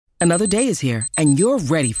Another day is here, and you're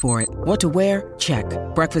ready for it. What to wear? Check.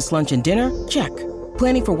 Breakfast, lunch, and dinner? Check.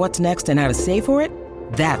 Planning for what's next and how to save for it?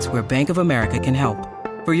 That's where Bank of America can help.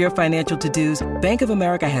 For your financial to-dos, Bank of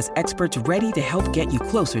America has experts ready to help get you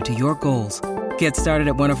closer to your goals. Get started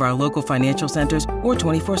at one of our local financial centers or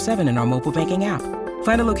 24/7 in our mobile banking app.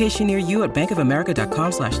 Find a location near you at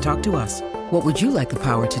bankofamerica.com/talktous. What would you like the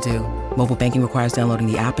power to do? Mobile banking requires downloading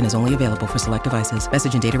the app and is only available for select devices.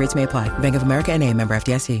 Message and data rates may apply. Bank of America N.A., member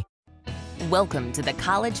FDIC. Welcome to the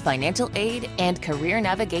College Financial Aid and Career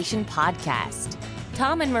Navigation Podcast.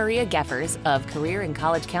 Tom and Maria Geffers of Career and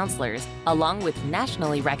College Counselors, along with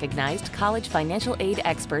nationally recognized college financial aid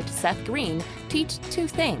expert Seth Green, teach two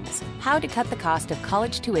things: how to cut the cost of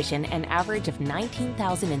college tuition an average of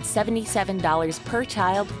 $19,077 per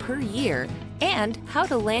child per year, and how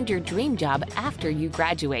to land your dream job after you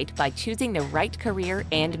graduate by choosing the right career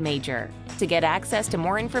and major. To get access to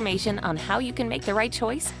more information on how you can make the right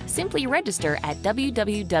choice, simply register at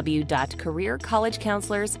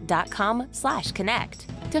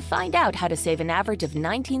www.careercollegecounselors.com/connect. To find out how to save an average of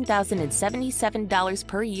 $19,077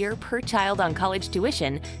 per year per child on college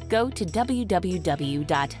tuition, go to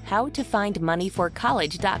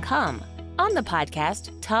www.howtofindmoneyforcollege.com. On the podcast,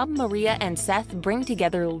 Tom, Maria, and Seth bring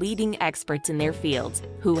together leading experts in their fields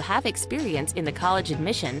who have experience in the college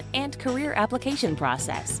admission and career application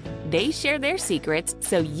process. They share their secrets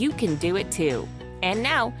so you can do it too. And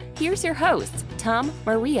now, here's your hosts, Tom,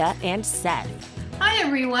 Maria, and Seth. Hi,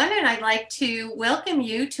 everyone, and I'd like to welcome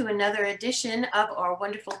you to another edition of our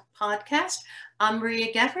wonderful podcast. I'm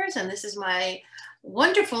Maria Geffers, and this is my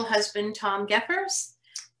wonderful husband, Tom Geffers.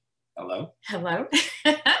 Hello. Hello.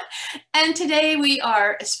 And today we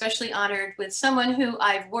are especially honored with someone who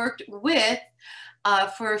I've worked with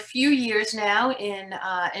for a few years now in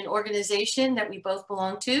an organization that we both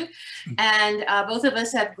belong to. And both of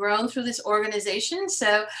us have grown through this organization.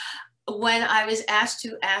 So when I was asked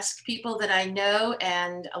to ask people that I know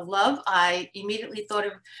and love, I immediately thought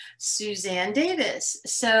of Suzanne Davis.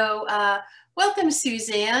 So welcome,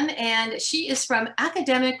 Suzanne. And she is from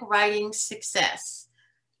Academic Writing Success.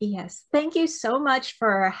 Yes, thank you so much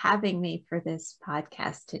for having me for this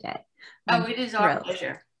podcast today. It is our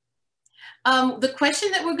pleasure. The question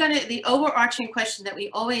that the overarching question that we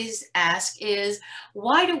always ask is,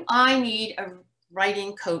 why do I need a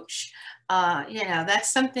writing coach? That's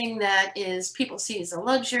something that people see as a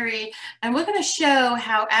luxury, and we're going to show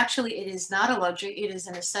how actually it is not a luxury. It is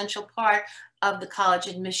an essential part of the college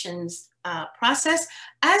admissions process,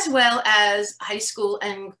 as well as high school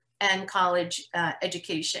and college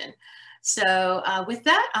education. So with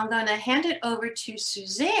that, I'm going to hand it over to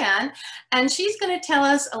Suzanne, and she's going to tell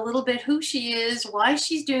us a little bit who she is, why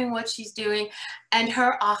she's doing what she's doing, and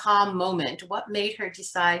her aha moment. What made her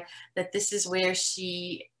decide that this is where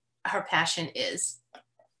her passion is?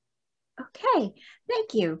 Okay,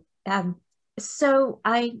 thank you. So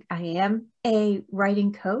I am a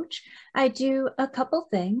writing coach. I do a couple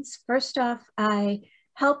things. First off, I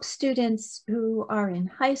help students who are in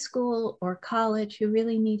high school or college who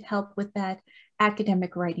really need help with that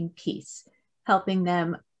academic writing piece, helping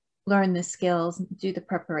them learn the skills, do the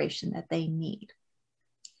preparation that they need.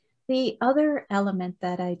 The other element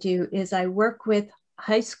that I do is I work with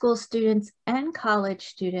high school students and college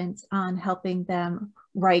students on helping them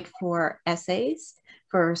write for essays,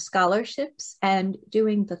 for scholarships, and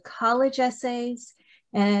doing the college essays,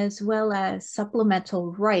 as well as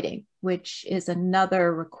supplemental writing, which is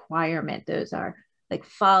another requirement. Those are like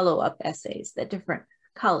follow-up essays that different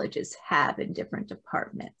colleges have in different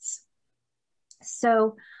departments.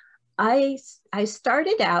 So I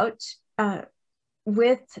started out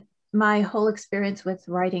with my whole experience with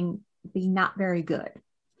writing being not very good.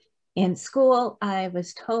 In school, I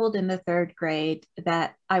was told in the third grade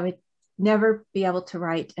that I would never be able to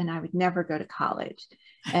write and I would never go to college.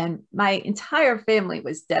 And my entire family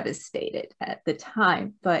was devastated at the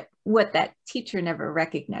time. But what that teacher never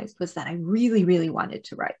recognized was that I really, really wanted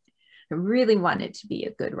to write. I really wanted to be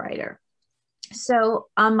a good writer. So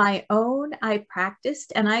on my own, I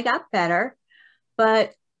practiced and I got better,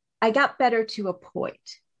 but I got better to a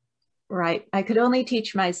point, right? I could only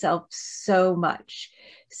teach myself so much.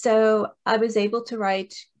 So I was able to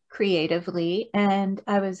write creatively, and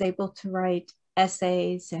I was able to write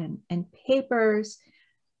essays and papers,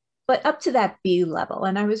 but up to that B level.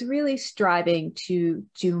 And I was really striving to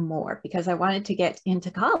do more because I wanted to get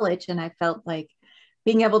into college, and I felt like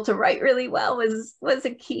being able to write really well was a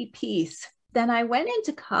key piece. Then I went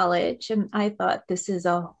into college and I thought, this is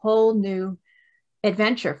a whole new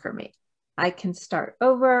adventure for me. I can start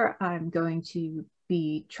over. I'm going to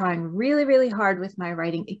be trying really, really hard with my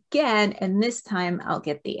writing again. And this time I'll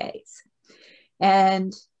get the A's.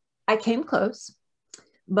 And I came close,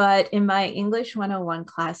 but in my English 101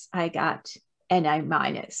 class, I got an A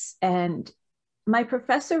minus. And my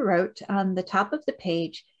professor wrote on the top of the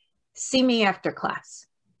page, "See me after class,"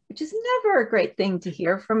 which is never a great thing to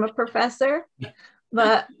hear from a professor.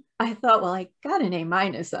 But I thought, well, I got an A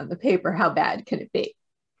minus on the paper. How bad could it be?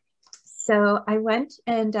 So I went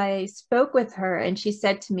and I spoke with her, and she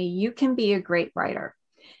said to me, "You can be a great writer,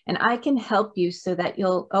 and I can help you so that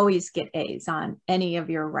you'll always get A's on any of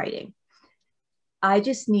your writing. I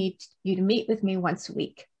just need you to meet with me once a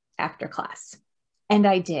week after class." And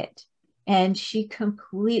I did. And she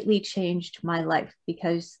completely changed my life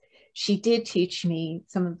because she did teach me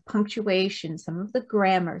some of the punctuation, some of the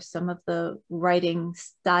grammar, some of the writing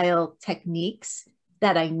style techniques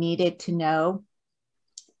that I needed to know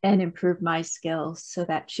and improve my skills, so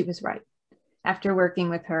that she was right. After working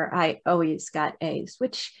with her, I always got A's,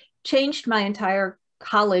 which changed my entire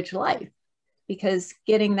college life, because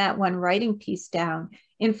getting that one writing piece down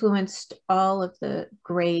influenced all of the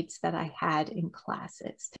grades that I had in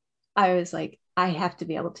classes. I was like, I have to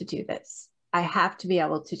be able to do this. I have to be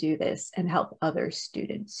able to do this and help other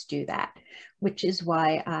students do that, which is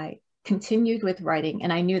why I continued with writing.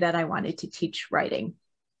 And I knew that I wanted to teach writing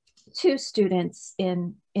to students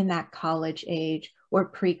in that college age or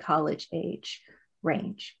pre-college age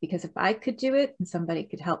range, because if I could do it and somebody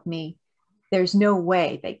could help me, there's no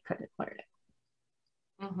way they couldn't learn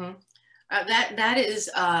it. Mm-hmm. That is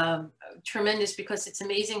tremendous, because it's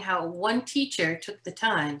amazing how one teacher took the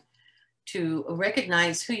time to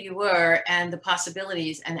recognize who you were and the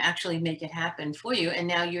possibilities and actually make it happen for you. And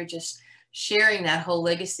now you're just sharing that whole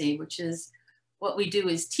legacy, which is what we do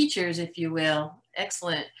as teachers, if you will.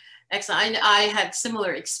 Excellent. Excellent. I had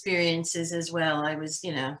similar experiences as well. I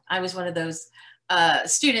was one of those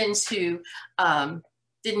students who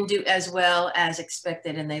didn't do as well as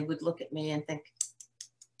expected, and they would look at me and think,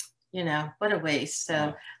 what a waste.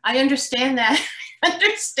 So I understand that.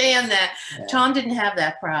 Yeah. Tom didn't have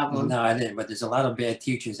that problem. No, I didn't, but there's a lot of bad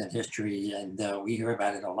teachers in history, and we hear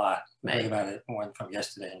about it a lot. We heard about it one from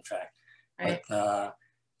yesterday, in fact. Right. But,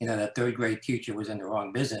 that third grade teacher was in the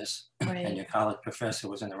wrong business, right, and your college professor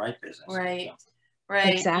was in the right business. Right, so.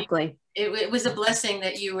 Right. Exactly. It was a blessing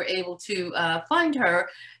that you were able to find her,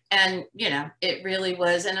 and, it really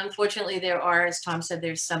was. And unfortunately, there are, as Tom said,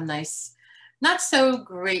 there's some nice, not so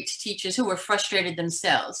great teachers who were frustrated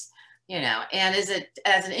themselves, and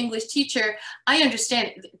as an English teacher, I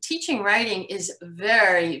understand teaching writing is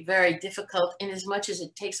very, very difficult, in as much as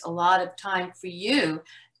it takes a lot of time for you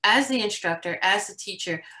as the instructor, as the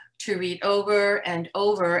teacher, to read over and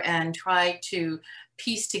over and try to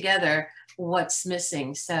piece together what's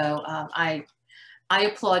missing. So I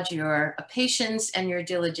applaud your patience and your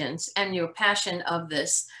diligence and your passion of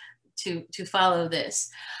this to follow this.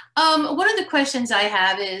 One of the questions I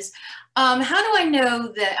have is, how do I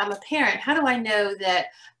know that I'm a parent? How do I know that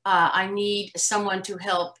I need someone to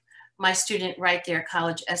help my student write their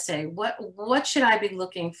college essay? What should I be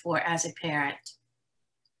looking for as a parent?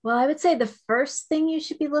 Well, I would say the first thing you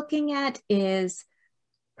should be looking at is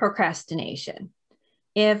procrastination.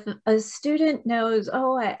 If a student knows,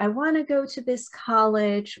 oh, I want to go to this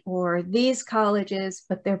college or these colleges,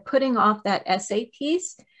 but they're putting off that essay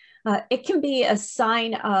piece, it can be a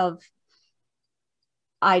sign of,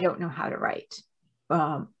 I don't know how to write.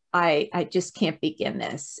 I just can't begin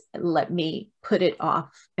this. Let me put it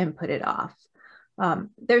off and put it off.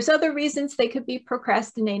 There's other reasons they could be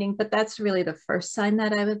procrastinating, but that's really the first sign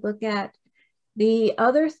that I would look at. The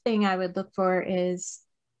other thing I would look for is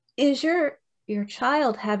your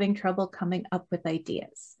child having trouble coming up with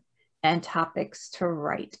ideas and topics to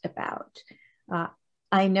write about?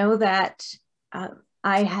 I know that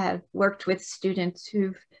I have worked with students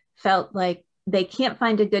who've felt like they can't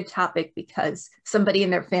find a good topic because somebody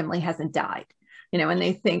in their family hasn't died, and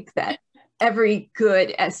they think that every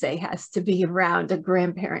good essay has to be around a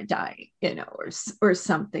grandparent dying, or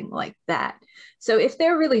something like that. So if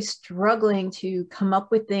they're really struggling to come up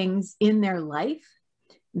with things in their life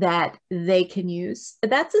that they can use,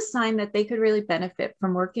 that's a sign that they could really benefit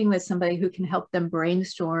from working with somebody who can help them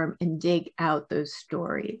brainstorm and dig out those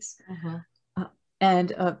stories.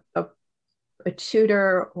 And a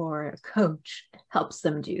tutor or a coach helps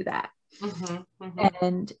them do that.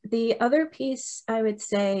 And the other piece I would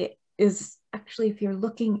say is actually, if you're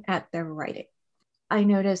looking at their writing, I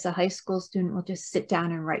notice a high school student will just sit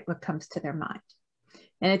down and write what comes to their mind.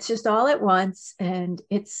 And it's just all at once. And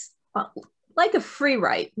it's like a free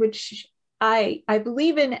write, which I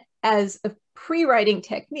believe in as a pre-writing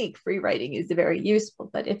technique. Free writing is very useful.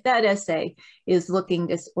 But if that essay is looking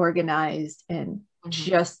disorganized and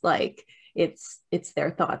just like it's their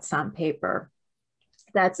thoughts on paper,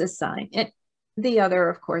 that's a sign. And the other,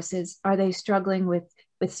 of course, is, are they struggling with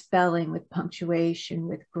spelling, with punctuation,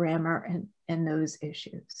 with grammar, and those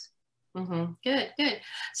issues? Mm-hmm. Good, good.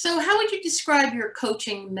 So how would you describe your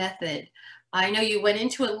coaching method? I know you went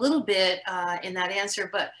into a little bit in that answer,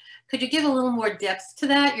 but could you give a little more depth to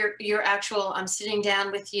that? Your actual, I'm sitting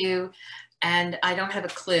down with you and I don't have a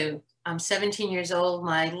clue. I'm 17 years old.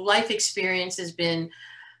 My life experience has been,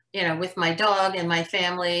 you know, with my dog and my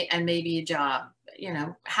family and maybe a job. You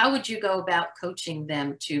know, how would you go about coaching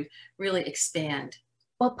them to really expand?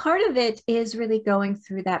 Well, part of it is really going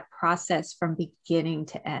through that process from beginning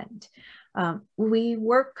to end. We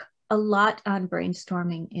work a lot on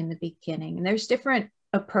brainstorming in the beginning, and there's different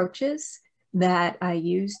approaches that I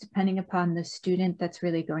use depending upon the student that's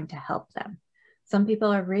really going to help them. Some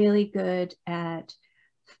people are really good at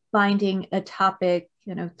finding a topic,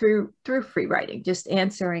 you know, through free writing, just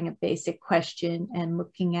answering a basic question and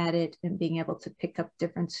looking at it and being able to pick up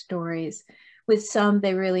different stories. With some,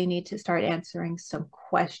 they really need to start answering some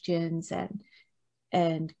questions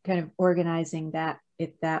and kind of organizing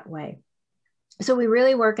it that way. So we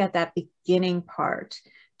really work at that beginning part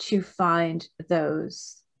to find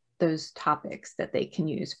those topics that they can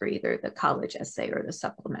use for either the college essay or the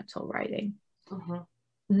supplemental writing. Mm-hmm.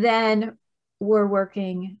 Then we're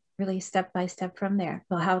working really step by step from there.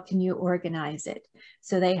 Well, how can you organize it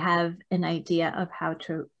so they have an idea of how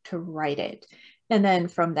to write it? And then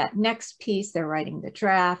from that next piece, they're writing the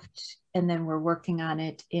draft, and then we're working on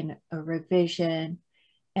it in a revision.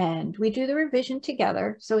 And we do the revision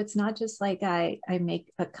together. So it's not just like I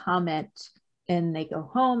make a comment and they go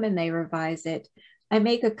home and they revise it. I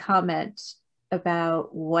make a comment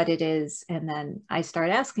about what it is, and then I start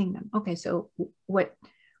asking them, okay, so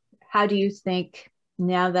how do you think,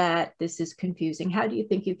 now that this is confusing, how do you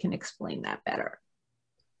think you can explain that better?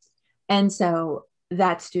 And so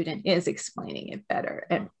that student is explaining it better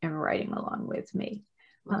and writing along with me.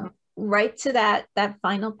 Right to that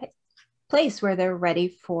final place where they're ready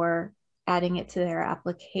for adding it to their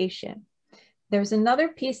application. There's another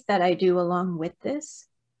piece that I do along with this,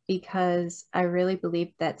 because I really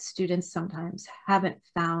believe that students sometimes haven't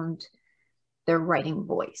found their writing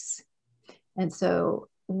voice. And so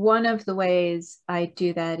one of the ways I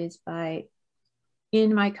do that is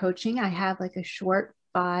in my coaching, I have like a short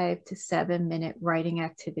 5 to 7 minute writing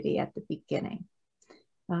activity at the beginning.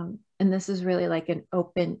 And this is really like an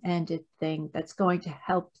open-ended thing that's going to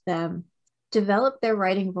help them develop their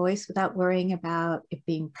writing voice without worrying about it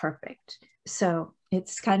being perfect. So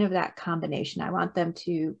it's kind of that combination. I want them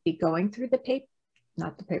to be going through the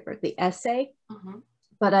essay, mm-hmm.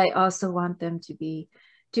 but I also want them to be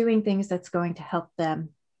doing things that's going to help them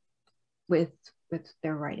with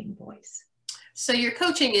their writing voice. So your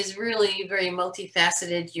coaching is really very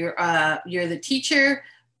multifaceted. You're the teacher,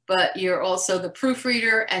 but you're also the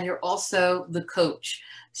proofreader and you're also the coach.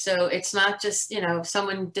 So it's not just, you know,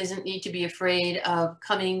 someone doesn't need to be afraid of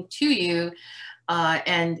coming to you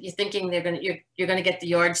and you're thinking you're going to get the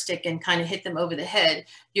yardstick and kind of hit them over the head.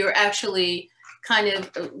 You're actually kind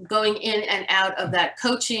of going in and out of that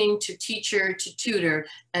coaching to teacher to tutor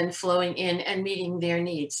and flowing in and meeting their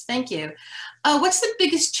needs. Thank you. What's the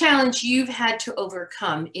biggest challenge you've had to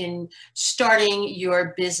overcome in starting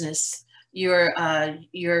your business, your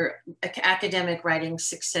academic writing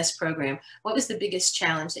success program? What was the biggest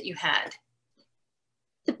challenge that you had?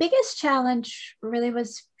 The biggest challenge really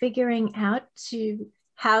was figuring out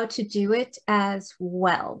how to do it as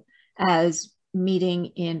well as meeting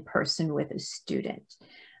in person with a student.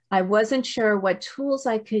 I wasn't sure what tools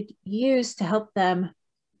I could use to help them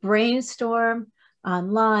brainstorm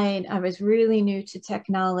online. I was really new to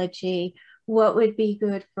technology. What would be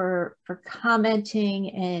good for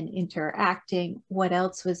commenting and interacting? What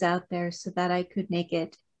else was out there so that I could make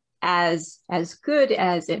it as good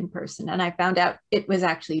as in person? And I found out it was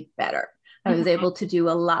actually better. I was able to do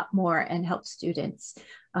a lot more and help students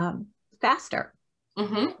faster.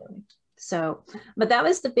 Mm-hmm. So, but that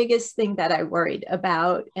was the biggest thing that I worried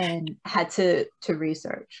about and had to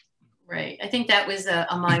research. Right. I think that was a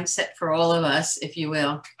mindset for all of us, if you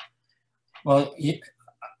will. Well,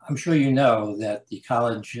 I'm sure you know that the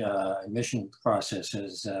college admission process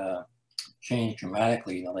has changed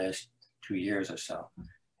dramatically in the last 2 years or so.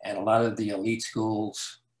 And a lot of the elite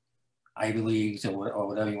schools, Ivy Leagues or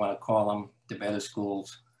whatever you want to call them, the better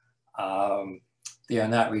schools, they are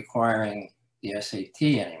not requiring the SAT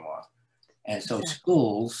anymore. And so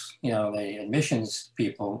schools, you know, the admissions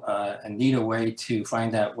people need a way to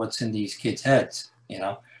find out what's in these kids' heads, you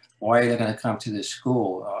know, why are they going to come to this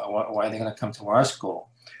school? Why are they going to come to our school?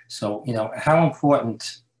 So, you know, how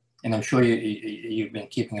important and I'm sure you've been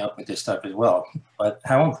keeping up with this stuff as well, but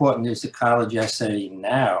how important is the college essay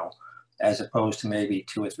now as opposed to maybe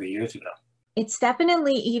 2 or 3 years ago? It's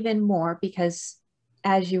definitely even more because,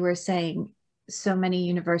 as you were saying, so many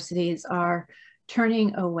universities are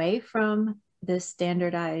turning away from the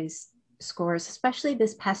standardized scores, especially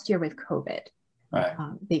this past year with COVID, right.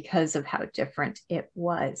 Because of how different it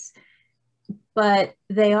was. But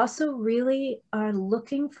they also really are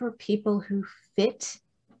looking for people who fit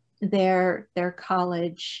their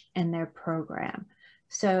college and their program.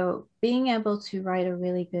 So being able to write a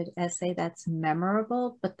really good essay that's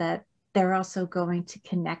memorable, but that they're also going to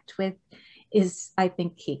connect with is, I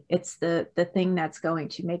think, key. It's the thing that's going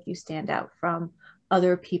to make you stand out from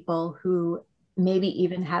other people who maybe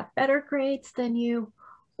even have better grades than you,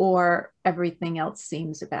 or everything else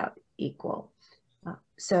seems about equal.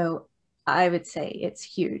 So I would say it's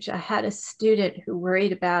huge. I had a student who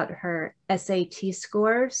worried about her SAT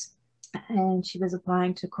scores, and she was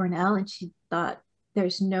applying to Cornell, and she thought,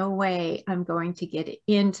 there's no way I'm going to get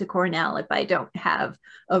into Cornell if I don't have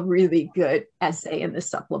a really good essay in the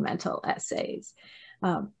supplemental essays.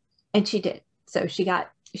 And she did. So she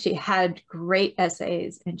had great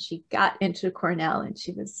essays, and she got into Cornell, and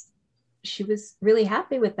she was really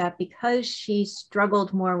happy with that because she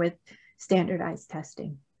struggled more with standardized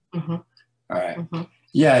testing. Mm-hmm. All right. Mm-hmm.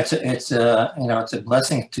 Yeah, it's a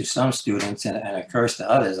blessing to some students and a curse to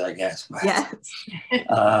others, I guess. But, yes.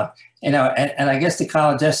 And I guess the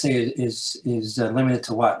college essay is limited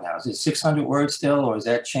to what now? Is it 600 words still, or has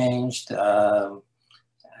that changed? For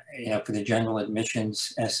the general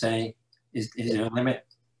admissions essay, is there a limit?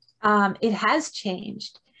 It has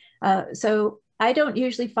changed. So I don't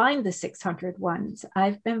usually find the 600 ones.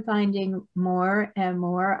 I've been finding more and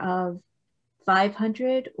more of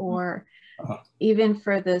 500, or even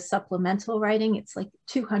for the supplemental writing, it's like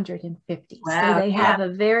 250. Wow. So they have a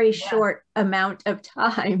very short amount of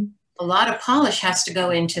time. A lot of polish has to go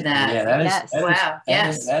into that. Yeah, that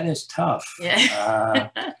is tough. Yeah.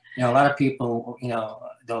 A lot of people,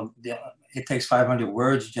 it takes 500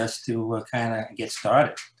 words just to kind of get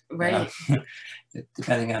started. Right.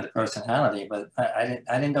 Depending on the personality, but I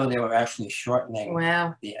didn't know they were actually shortening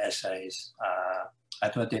the essays. I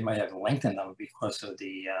thought they might have lengthened them because of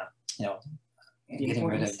the getting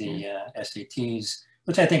rid of the SATs,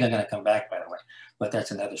 which I think are going to come back, by the way, but that's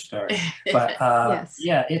another story. But yes.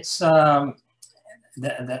 Yeah, it's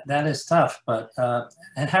that is tough. But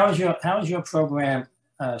and how is your program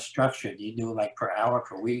structured? Do you do like per hour,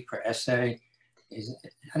 per week, per essay?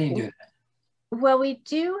 How do you do that? Well, we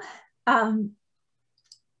do.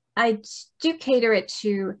 I do cater it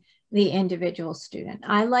to the individual student.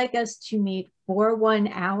 I like us to meet for 1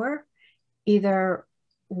 hour, either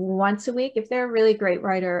once a week if they're a really great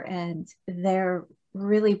writer and they're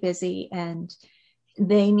really busy and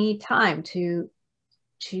they need time to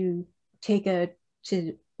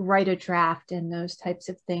write a draft and those types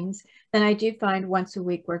of things, then I do find once a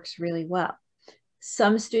week works really well.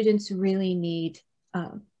 Some students really need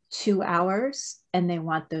 2 hours and they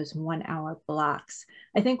want those 1 hour blocks.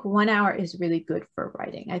 I think 1 hour is really good for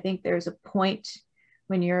writing. I think there's a point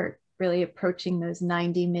when you're really approaching those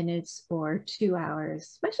 90 minutes or 2 hours,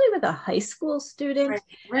 especially with a high school student,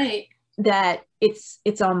 right. that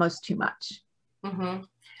it's almost too much. Mm-hmm.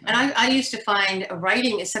 And I used to find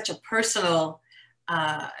writing is such a personal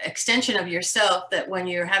extension of yourself that when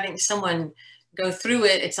you're having someone go through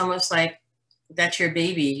it, it's almost like that's your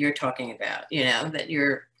baby you're talking about, that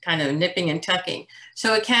you're kind of nipping and tucking.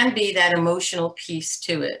 So it can be that emotional piece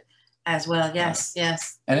to it as well. Yes,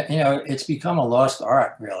 yes. And it's become a lost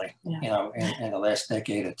art, really. Yeah. In the last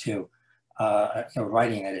decade or two,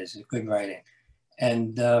 writing, it is good writing.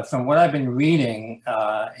 And from what I've been reading,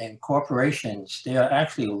 in corporations, they are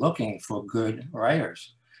actually looking for good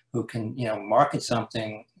writers who can, market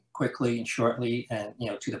something quickly and shortly and,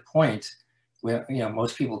 to the point where,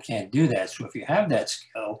 most people can't do that. So if you have that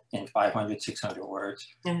skill in 500, 600 words,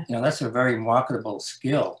 that's a very marketable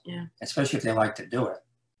skill, especially if they like to do it.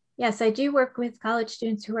 Yes, I do work with college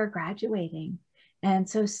students who are graduating. And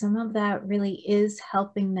so some of that really is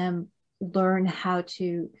helping them learn how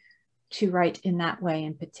to write in that way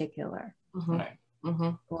in particular. Mm-hmm. Right. Mm-hmm.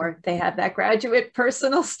 Or they have that graduate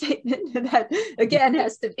personal statement that, again,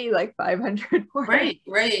 has to be like 500 words.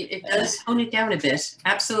 Right. It does tone it down a bit.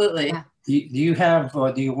 Absolutely. Yeah. Do you have,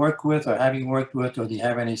 or do you work with, or have you worked with, or do you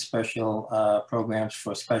have any special programs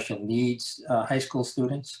for special needs high school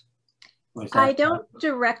students? I don't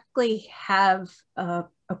directly have a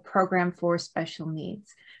program for special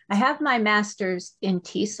needs. I have my master's in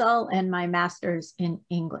TESOL and my master's in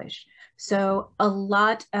English. So a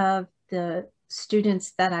lot of the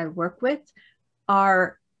students that I work with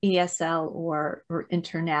are ESL or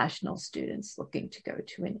international students looking to go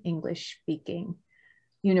to an English speaking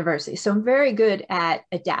university. So I'm very good at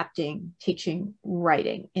adapting, teaching,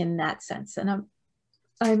 writing in that sense. And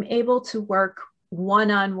I'm able to work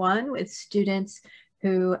one-on-one with students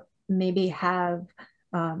who maybe have,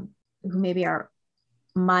 who maybe are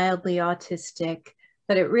mildly autistic,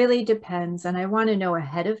 but it really depends. And I want to know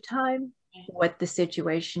ahead of time what the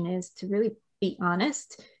situation is to really be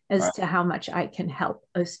honest as to how much I can help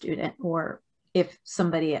a student, or if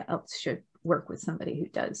somebody else should work with somebody who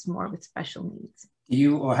does more with special needs.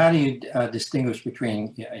 How do you distinguish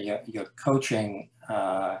between your coaching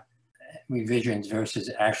revisions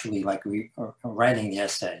versus actually like writing the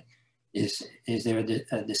essay? Is there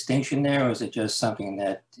a distinction there, or is it just something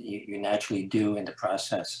that you naturally do in the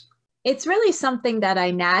process? It's really something that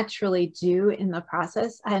I naturally do in the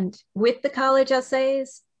process. And with the college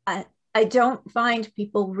essays, I don't find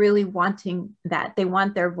people really wanting that. They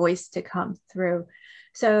want their voice to come through.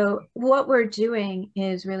 So what we're doing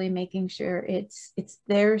is really making sure it's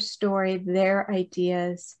their story, their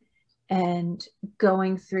ideas, and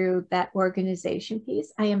going through that organization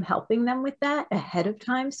piece. I am helping them with that ahead of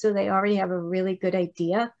time, so they already have a really good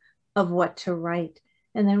idea of what to write.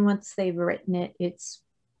 And then once they've written it, it's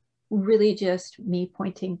really just me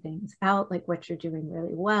pointing things out, like what you're doing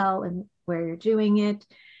really well and where you're doing it,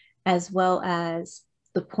 as well as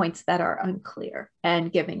the points that are unclear,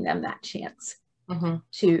 and giving them that chance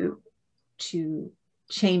to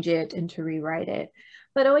change it and to rewrite it.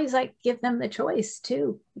 But always like give them the choice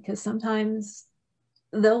too, because sometimes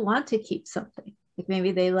they'll want to keep something. Like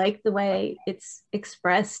maybe they like the way it's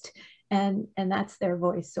expressed, and that's their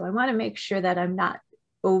voice. So I want to make sure that I'm not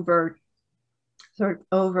over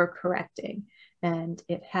correcting, and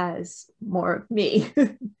it has more of me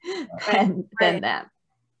than them.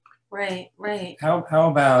 Right. How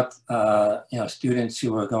about students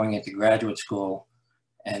who are going into graduate school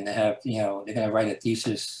and they have they're going to write a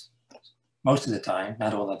thesis most of the time,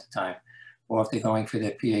 not all of the time, or if they're going for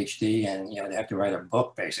their PhD and they have to write a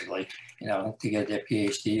book basically, to get their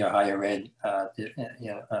PhD or higher ed,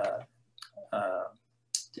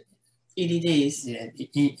 EDDs.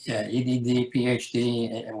 EDD,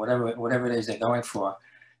 PhD, and whatever it is they're going for.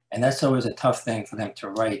 And that's always a tough thing for them to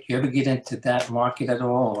write. Do you ever get into that market at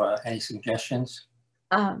all, or any suggestions?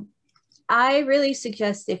 I really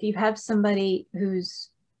suggest if you have somebody who's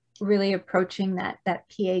really approaching that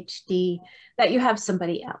PhD, that you have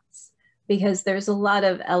somebody else, because there's a lot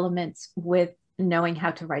of elements with knowing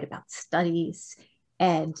how to write about studies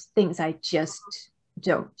and things I just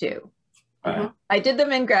don't do. I did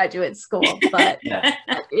them in graduate school, but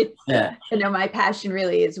my passion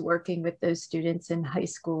really is working with those students in high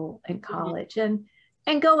school and college and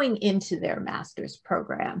going into their master's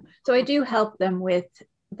program. So I do help them with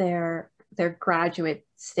their graduate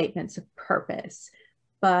statements of purpose.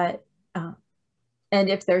 But and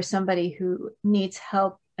if there's somebody who needs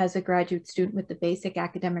help as a graduate student with the basic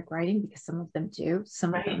academic writing, because some of them do,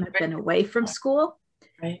 some of them have been away from school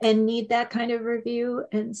and need that kind of review.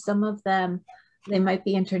 And some of them, they might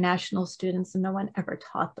be international students and no one ever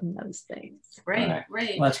taught them those things. Right.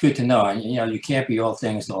 Well, that's good to know. You can't be all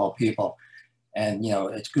things to all people. And,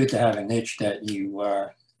 it's good to have a niche that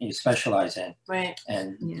you specialize in. Right.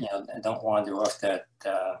 And, don't wander off that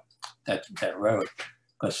road.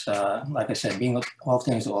 Because, like I said, being all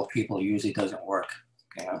things to all people usually doesn't work.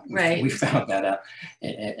 Right. We found that out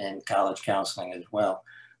in college counseling as well.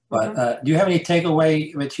 But do you have any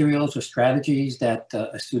takeaway materials or strategies that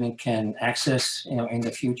a student can access, in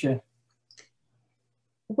the future?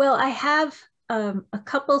 Well, I have a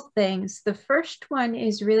couple things. The first one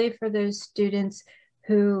is really for those students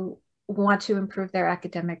who want to improve their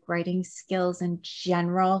academic writing skills in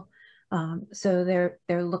general. So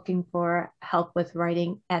they're looking for help with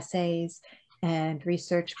writing essays and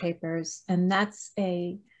research papers, and that's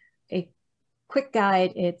a quick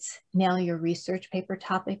guide. It's nail your research paper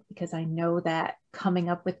topic, because I know that coming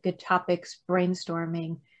up with good topics,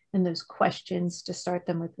 brainstorming, and those questions to start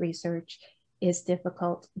them with research is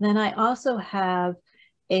difficult. Then I also have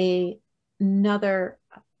another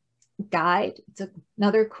guide. It's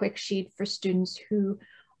another quick sheet for students who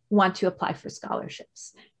want to apply for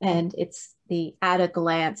scholarships, and it's the At a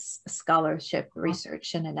Glance Scholarship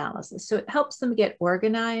Research and Analysis. So it helps them get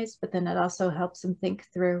organized, but then it also helps them think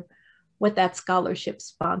through what that scholarship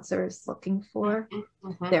sponsor is looking for,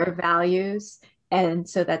 their values, and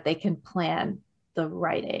so that they can plan the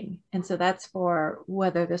writing. And so that's for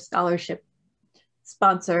whether the scholarship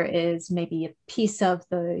sponsor is maybe a piece of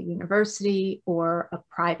the university or a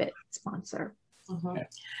private sponsor. Mm-hmm.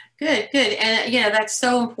 Good, good. And that's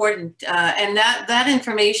so important. And that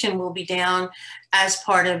information will be down as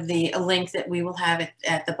part of the link that we will have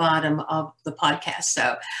at the bottom of the podcast.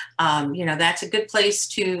 So, that's a good place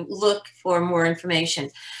to look for more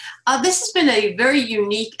information. This has been a very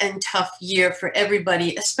unique and tough year for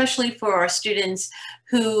everybody, especially for our students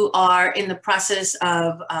who are in the process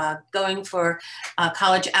of going for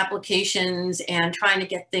college applications and trying to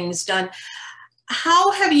get things done.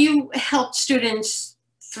 How have you helped students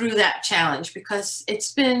through that challenge? Because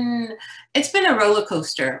it's been a roller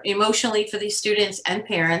coaster emotionally for these students and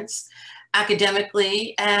parents,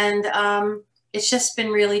 academically, and it's just been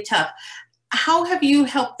really tough. How have you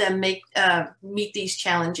helped them meet these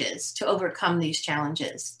challenges, to overcome these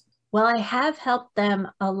challenges? Well, I have helped them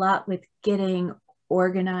a lot with getting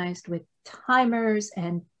organized with timers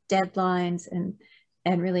and deadlines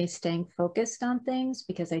and really staying focused on things,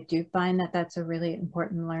 because I do find that that's a really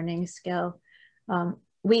important learning skill.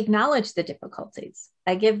 We acknowledge the difficulties.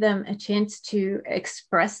 I give them a chance to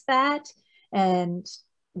express that, and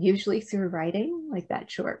usually through writing, like that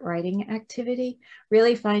short writing activity,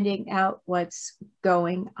 really finding out what's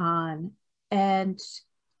going on. And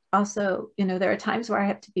also, there are times where I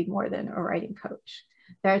have to be more than a writing coach.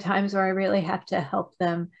 There are times where I really have to help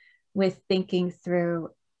them with thinking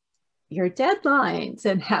through your deadlines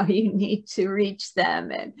and how you need to reach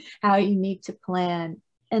them and how you need to plan.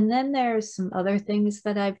 And then there's some other things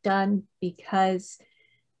that I've done because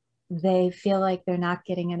they feel like they're not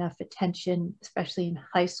getting enough attention, especially in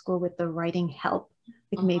high school with the writing help.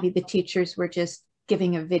 Like maybe the teachers were just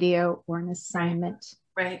giving a video or an assignment.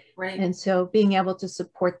 Right. And so being able to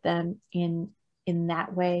support them in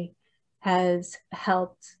that way has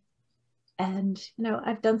helped. And,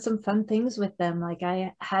 I've done some fun things with them. Like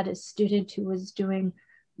I had a student who was doing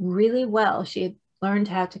really well. She had learned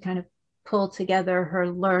how to kind of pull together her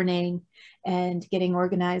learning and getting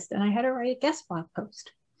organized. And I had her write a guest blog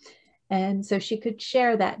post. And so she could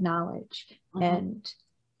share that knowledge. And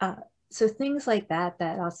so things like that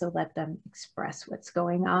also let them express what's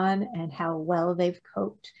going on and how well they've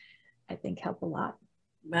coped, I think help a lot.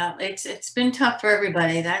 Well, it's been tough for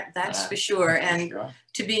everybody, that's for sure. And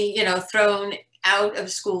to be, thrown out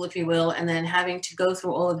of school, if you will, and then having to go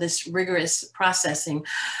through all of this rigorous processing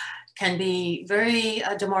can be very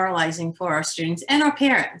demoralizing for our students and our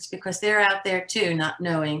parents, because they're out there too, not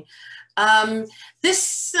knowing.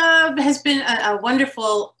 This has been a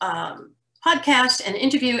wonderful podcast and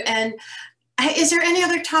interview. And is there any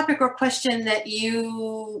other topic or question that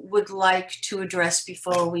you would like to address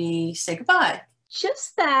before we say goodbye?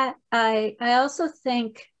 Just that I also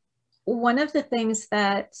think one of the things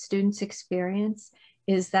that students experience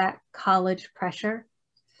is that college pressure.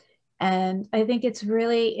 And I think it's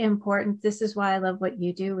really important. This is why I love what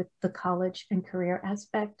you do with the college and career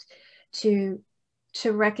aspect, to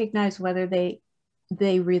recognize whether they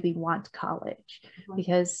really want college.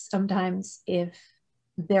 Because sometimes if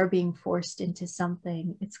they're being forced into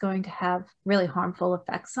something, it's going to have really harmful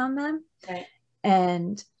effects on them. Right.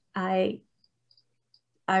 And I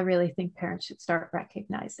really think parents should start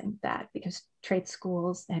recognizing that, because trade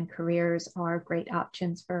schools and careers are great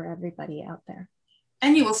options for everybody out there.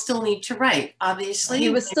 And you will still need to write, obviously.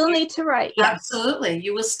 You will still need to write, yes. Absolutely.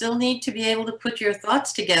 You will still need to be able to put your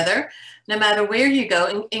thoughts together, no matter where you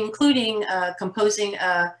go, including composing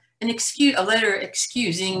a letter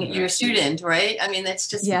excusing your student, right? I mean, that's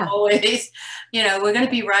just always, we're going to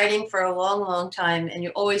be writing for a long, long time, and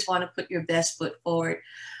you always want to put your best foot forward.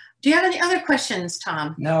 Do you have any other questions,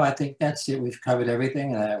 Tom? No, I think that's it. We've covered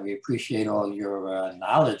everything. We appreciate all your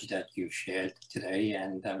knowledge that you've shared today,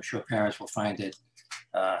 and I'm sure parents will find it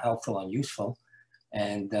helpful and useful.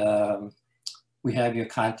 And we have your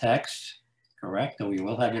contacts, correct? Or we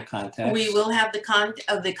will have your contacts. We will have the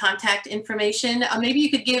contact information. Maybe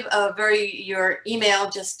you could give your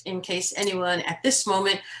email, just in case anyone at this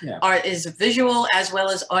moment is a visual as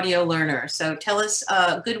well as audio learner. So tell us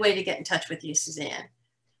a good way to get in touch with you, Suzanne.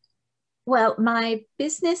 Well, my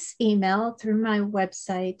business email through my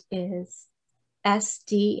website is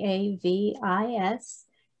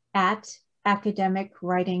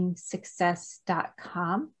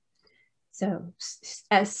sdavis@academicwritingsuccess.com. So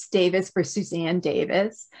S. Davis for Suzanne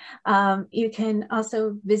Davis. You can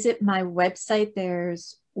also visit my website.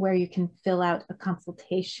 There's where you can fill out a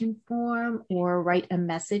consultation form or write a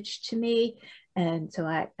message to me. And so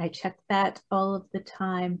I check that all of the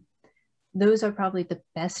time. Those are probably the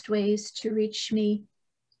best ways to reach me.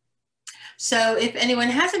 So if anyone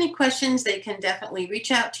has any questions, they can definitely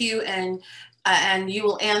reach out to you, and you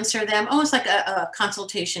will answer them, almost like a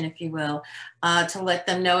consultation, if you will, to let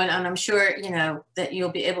them know. And I'm sure, that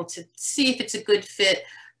you'll be able to see if it's a good fit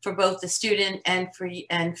for both the student and for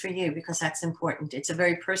you, because that's important. It's a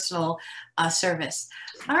very personal service.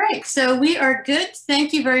 All right, so we are good.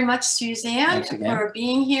 Thank you very much, Suzanne, for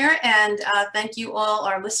being here, and thank you all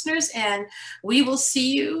our listeners, and we will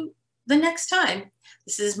see you the next time.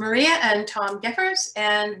 This is Maria and Tom Geffers,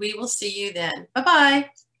 and we will see you then. Bye-bye.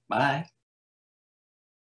 Bye.